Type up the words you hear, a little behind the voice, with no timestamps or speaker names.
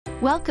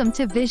Welcome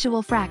to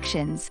Visual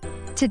Fractions.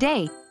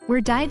 Today,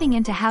 we're diving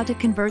into how to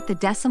convert the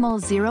decimal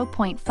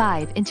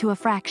 0.5 into a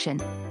fraction.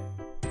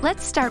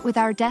 Let's start with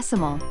our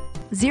decimal,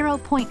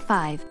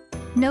 0.5.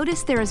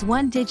 Notice there is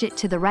one digit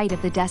to the right of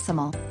the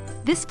decimal.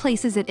 This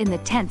places it in the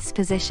tenths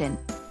position.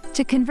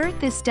 To convert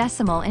this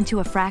decimal into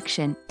a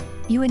fraction,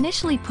 you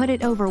initially put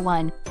it over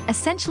 1,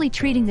 essentially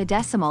treating the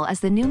decimal as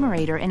the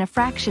numerator in a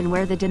fraction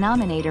where the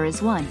denominator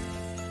is 1.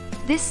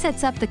 This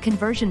sets up the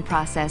conversion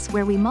process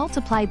where we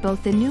multiply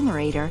both the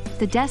numerator,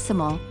 the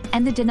decimal,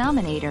 and the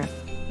denominator,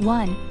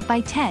 1,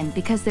 by 10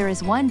 because there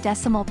is one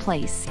decimal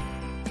place.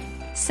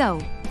 So,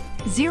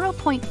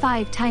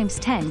 0.5 times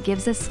 10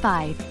 gives us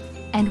 5,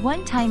 and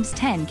 1 times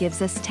 10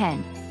 gives us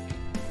 10.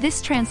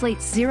 This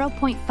translates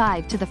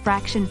 0.5 to the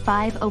fraction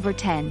 5 over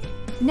 10.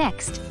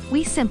 Next,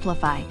 we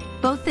simplify.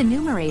 Both the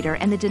numerator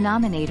and the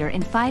denominator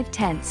in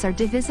 5/10 are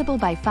divisible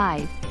by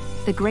 5,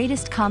 the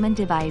greatest common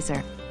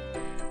divisor.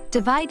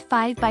 Divide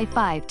 5 by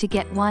 5 to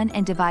get 1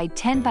 and divide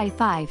 10 by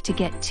 5 to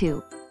get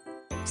 2.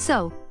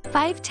 So,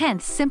 5/10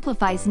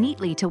 simplifies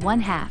neatly to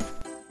 1/2.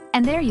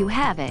 And there you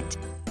have it.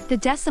 The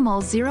decimal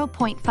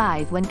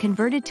 0.5 when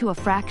converted to a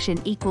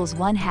fraction equals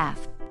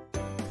 1/2.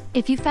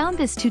 If you found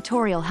this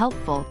tutorial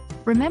helpful,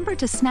 remember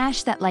to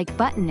smash that like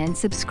button and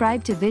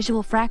subscribe to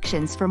Visual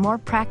Fractions for more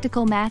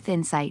practical math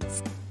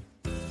insights.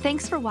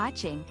 Thanks for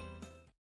watching.